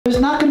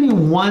There's not gonna be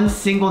one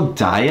single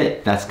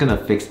diet that's gonna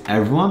fix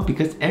everyone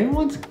because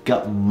everyone's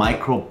gut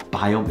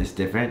microbiome is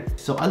different.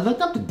 So I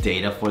looked up the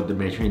data for the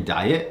Mediterranean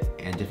diet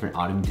and different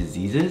autoimmune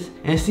diseases,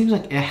 and it seems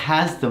like it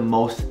has the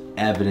most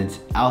evidence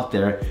out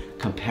there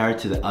compared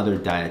to the other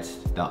diets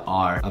that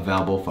are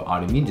available for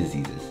autoimmune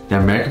diseases. The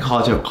American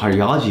College of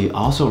Cardiology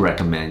also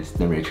recommends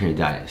the Mediterranean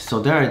diet. So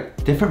there are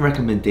different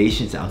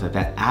recommendations out there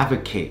that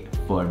advocate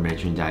for a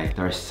Mediterranean diet.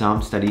 There are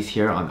some studies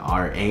here on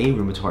RA,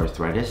 rheumatoid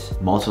arthritis,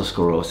 multiple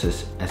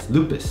sclerosis, as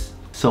lupus.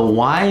 So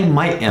why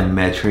might a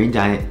Mediterranean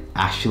diet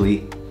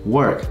actually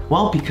work?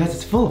 Well, because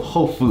it's full of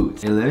whole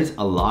foods. It limits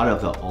a lot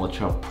of the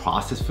ultra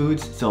processed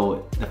foods.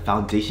 So the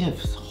foundation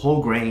is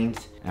whole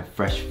grains and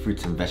fresh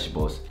fruits and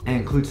vegetables, and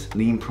includes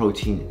lean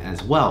protein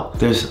as well.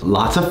 There's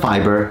lots of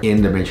fiber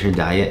in the Mediterranean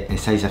diet, and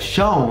studies have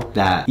shown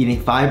that eating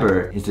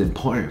fiber is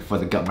important for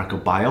the gut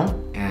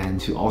microbiome and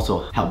to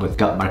also help with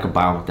gut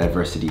microbiome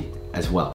diversity as well.